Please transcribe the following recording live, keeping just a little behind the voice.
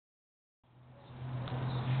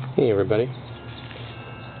Hey everybody,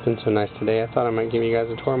 it's been so nice today. I thought I might give you guys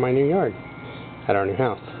a tour of my new yard at our new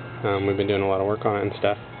house. We've been doing a lot of work on it and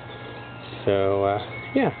stuff. So,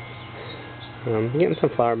 yeah. Getting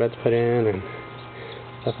some flower beds put in and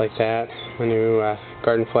stuff like that. My new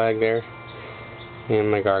garden flag there.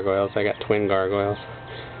 And my gargoyles. I got twin gargoyles.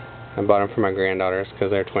 I bought them for my granddaughters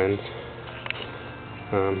because they're twins.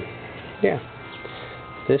 Yeah.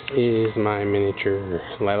 This is my miniature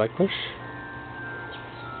lilac bush.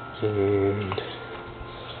 And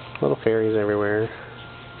little fairies everywhere.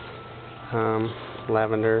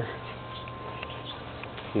 Lavender.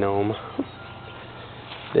 Gnome.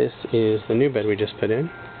 This is the new bed we just put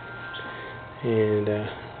in. And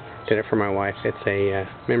did it for my wife. It's a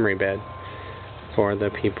memory bed for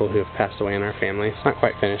the people who have passed away in our family. It's not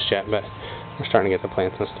quite finished yet, but we're starting to get the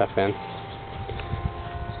plants and stuff in.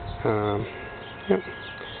 Yep.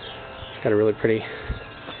 Got a really pretty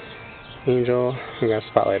angel. We got a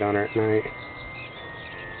spotlight on her at night.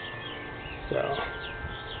 So,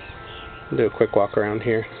 I'll do a quick walk around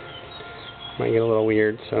here. Might get a little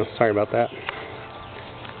weird, so sorry about that.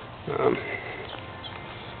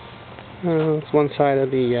 It's one side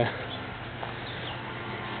of the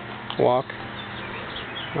walk.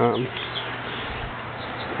 Part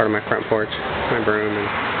of my front porch, my broom, and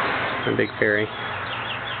my big fairy.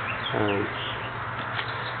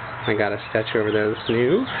 I got a statue over there that's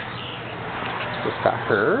new. Just got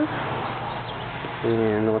her.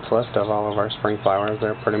 And what's left of all of our spring flowers,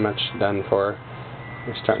 they're pretty much done for.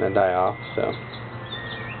 They're starting to die off, so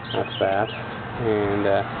that's that. And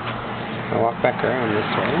I walk back around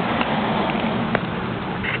this way.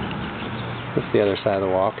 This is the other side of the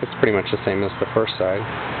walk. It's pretty much the same as the first side.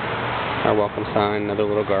 Our welcome sign, another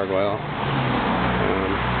little gargoyle.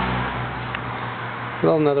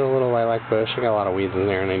 Another little lilac bush. I got a lot of weeds in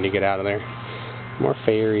there and I need to get out of there. More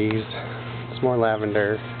fairies. It's more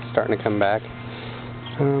lavender. Starting to come back.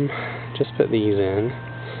 Just put these in.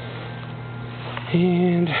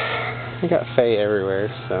 And I got fae everywhere,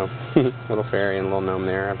 so little fairy and little gnome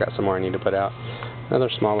there. I've got some more I need to put out. Another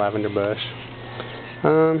small lavender bush.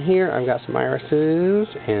 Here I've got some irises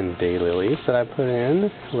and daylilies that I put in.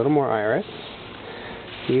 A little more iris.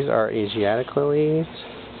 These are Asiatic lilies.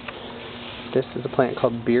 This is a plant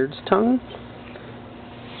called beard's tongue.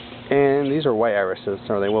 And these are white irises,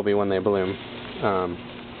 or they will be when they bloom.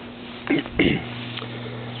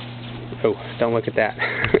 Oh, don't look at that.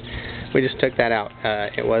 We just took that out.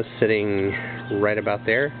 It was sitting right about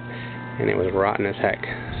there, and it was rotten as heck.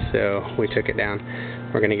 So we took it down.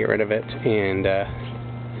 We're going to get rid of it and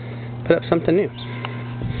put up something new.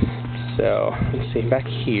 So, let's see, back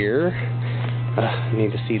here, I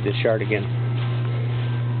need to seed this yard again.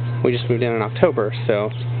 We just moved in October,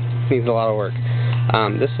 so it needs a lot of work.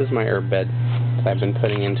 This is my herb bed that I've been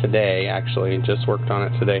putting in today. Actually, just worked on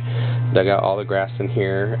it today. Dug out all the grass in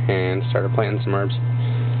here and started planting some herbs.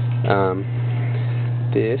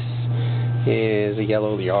 This is a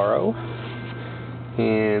yellow yarrow,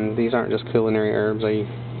 and these aren't just culinary herbs. I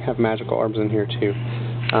have magical herbs in here too.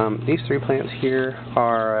 These three plants here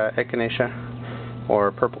are echinacea,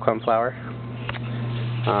 or purple coneflower.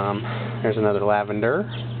 There's another lavender.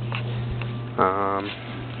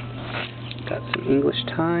 Got some English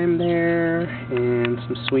thyme there, and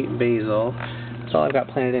some sweet basil. That's all I've got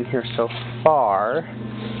planted in here so far,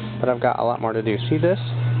 but I've got a lot more to do. See this?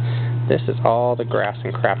 This is all the grass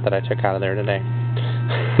and crap that I took out of there today.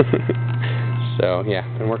 So, yeah,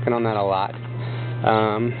 been working on that a lot.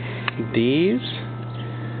 These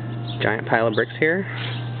giant pile of bricks here,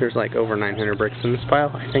 there's like over 900 bricks in this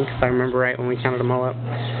pile, I think, if I remember right when we counted them all up.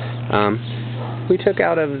 We took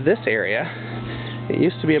out of this area. It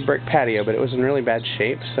used to be a brick patio, but it was in really bad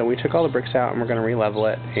shape, so we took all the bricks out and we're going to re-level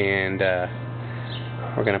it, and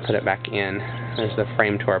we're going to put it back in. There's the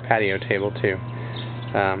frame to our patio table too.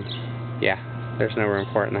 Yeah, there's no room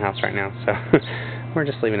for it in the house right now, so we're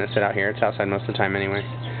just leaving it sit out here. It's outside most of the time anyway.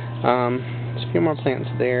 There's a few more plants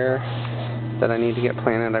there that I need to get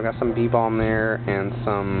planted. I've got some bee balm there and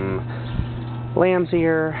some lamb's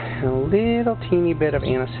ear and a little teeny bit of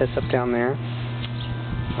anise hiss up down there.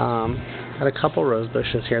 Got a couple rose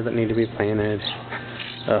bushes here that need to be planted.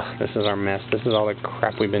 Ugh, this is our mess. This is all the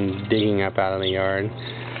crap we've been digging up out of the yard.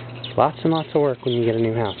 Lots and lots of work when you get a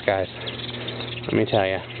new house, guys. Let me tell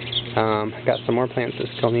you. Got some more plants that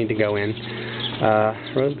still need to go in.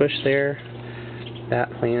 Rose bush there.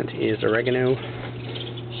 That plant is oregano.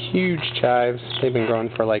 Huge chives. They've been growing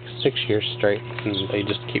for like 6 years straight, and they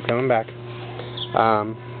just keep coming back.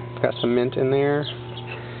 Got some mint in there.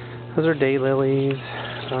 Those are daylilies.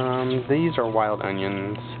 These are wild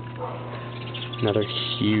onions. Another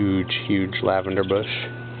huge, huge lavender bush.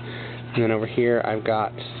 And then over here I've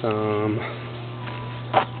got some,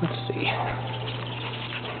 let's see,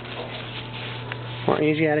 more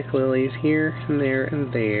Asiatic lilies here and there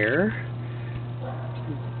and there.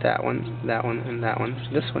 That one, and that one.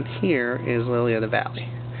 This one here is Lily of the Valley.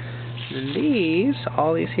 And these,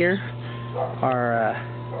 all these here, are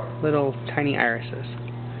little tiny irises.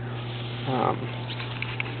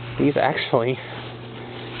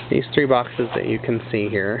 These 3 boxes that you can see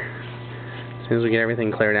here, as soon as we get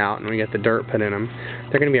everything cleared out and we get the dirt put in them,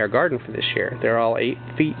 they're going to be our garden for this year. They're all 8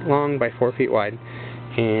 feet long by 4 feet wide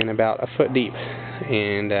and about a foot deep.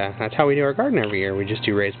 And that's how we do our garden every year. We just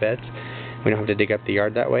do raised beds. We don't have to dig up the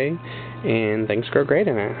yard that way, and things grow great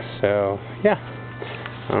in it. So, yeah.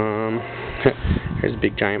 Here's a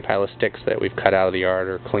big giant pile of sticks that we've cut out of the yard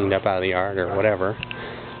or cleaned up out of the yard or whatever.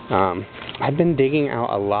 I've been digging out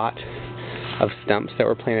a lot of stumps that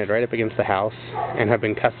were planted right up against the house and have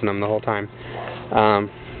been cussing them the whole time.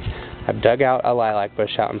 I've dug out a lilac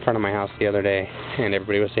bush out in front of my house the other day, and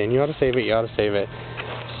everybody was saying, you ought to save it, you ought to save it.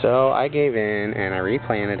 So I gave in, and I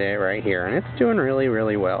replanted it right here, and it's doing really,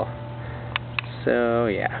 really well. So,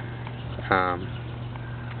 yeah.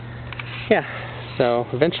 So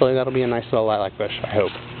eventually that'll be a nice little lilac bush, I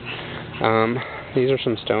hope. These are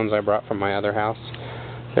some stones I brought from my other house.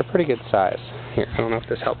 They're pretty good size. Here, I don't know if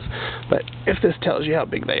this helps, but if this tells you how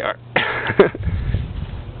big they are.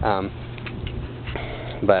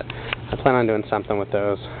 But I plan on doing something with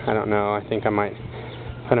those. I don't know. I think I might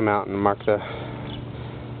put them out and mark the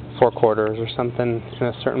 4 quarters or something in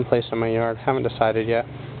a certain place in my yard. Haven't decided yet.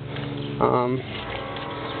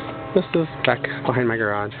 This is back behind my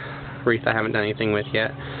garage. Wreath I haven't done anything with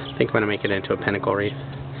yet. I think I'm going to make it into a pinnacle wreath.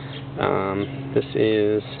 This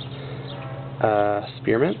is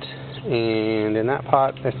spearmint, and in that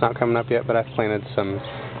pot, it's not coming up yet, but I've planted some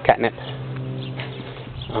catnip.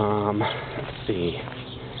 Let's see.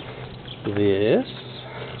 This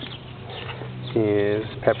is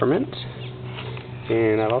peppermint,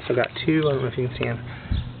 and I've also got 2, I don't know if you can see them,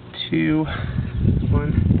 2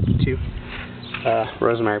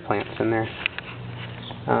 rosemary plants in there.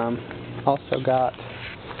 Also got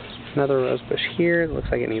another rose bush here. It looks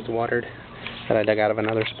like it needs watered, that I dug out of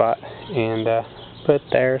another spot and put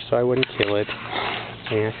there so I wouldn't kill it.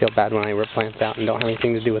 And I feel bad when I rip plants out and don't have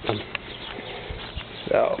anything to do with them.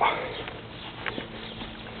 So,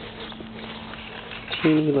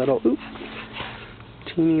 teeny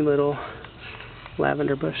little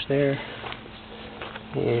lavender bush there.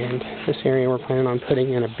 And this area we're planning on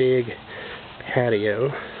putting in a big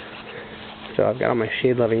patio. So I've got all my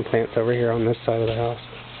shade-loving plants over here on this side of the house.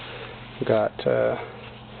 I've got,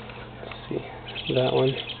 let's see, that one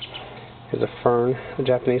is a fern, a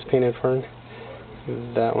Japanese painted fern.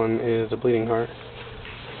 That one is a bleeding heart.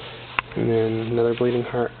 And then another bleeding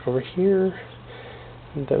heart over here.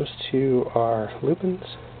 And those 2 are lupins.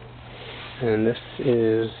 And this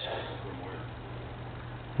is,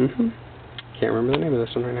 can't remember the name of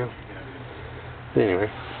this one right now. But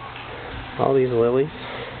anyway, all these lilies,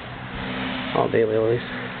 all day lilies,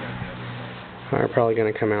 are probably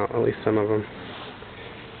going to come out, at least some of them,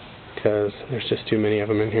 because there's just too many of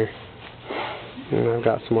them in here. And I've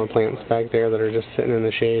got some more plants back there that are just sitting in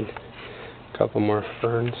the shade, a couple more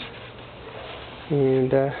ferns,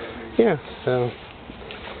 and yeah, so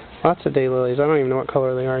lots of daylilies. I don't even know what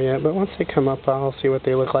color they are yet, but once they come up I'll see what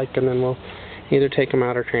they look like, and then we'll either take them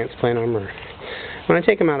out or transplant them, or when I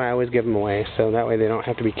take them out I always give them away, so that way they don't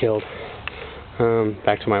have to be killed.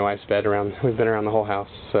 Back to my wife's bed. We've been around the whole house.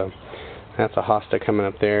 So that's a hosta coming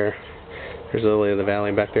up there. There's Lily of the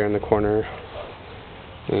Valley back there in the corner,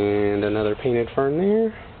 and another painted fern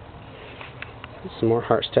there. Some more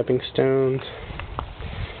heart stepping stones.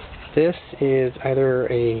 This is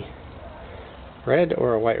either a red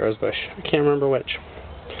or a white rose bush. I can't remember which.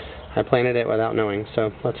 I planted it without knowing,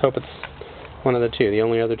 so let's hope it's one of the 2. The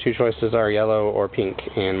only other 2 choices are yellow or pink,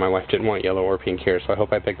 and my wife didn't want yellow or pink here, so I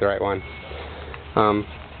hope I picked the right one. 2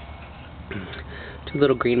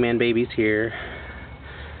 little green man babies here.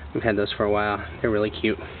 We've had those for a while. They're really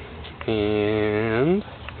cute. And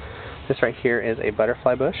this right here is a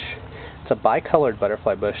butterfly bush. It's a bicolored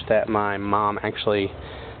butterfly bush that my mom actually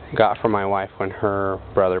got for my wife when her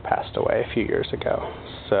brother passed away a few years ago.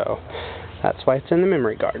 So that's why it's in the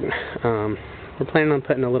memory garden. We're planning on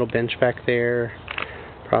putting a little bench back there,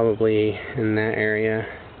 probably in that area,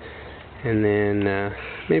 and then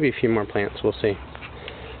maybe a few more plants, we'll see.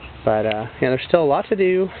 But yeah, there's still a lot to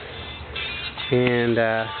do, and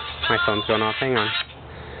my phone's going off, hang on.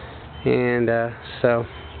 And so,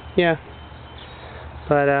 yeah.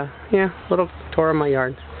 But yeah, little tour of my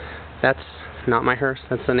yard. That's not my hearse,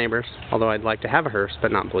 that's the neighbor's, although I'd like to have a hearse,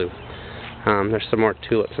 but not blue. There's some more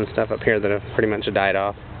tulips and stuff up here that have pretty much died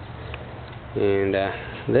off. And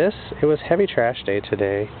it was heavy trash day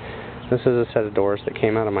today. This is a set of doors that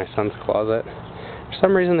came out of my son's closet. For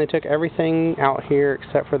some reason they took everything out here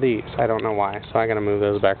except for these. I don't know why. So I gotta move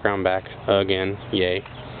those background back again. Yay.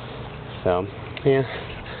 So, yeah.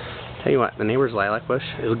 Tell you what, the neighbor's lilac bush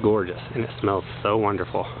is gorgeous and it smells so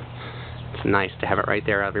wonderful. It's nice to have it right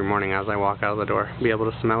there every morning as I walk out of the door. Be able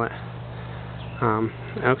to smell it.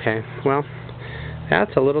 Okay, well,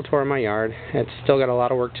 that's a little tour of my yard. It's still got a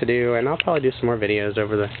lot of work to do, and I'll probably do some more videos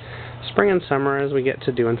over the spring and summer as we get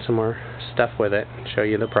to doing some more stuff with it, show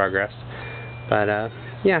you the progress. But,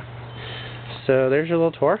 yeah. So there's your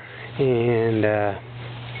little tour, and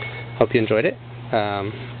hope you enjoyed it.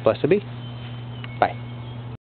 Blessed be.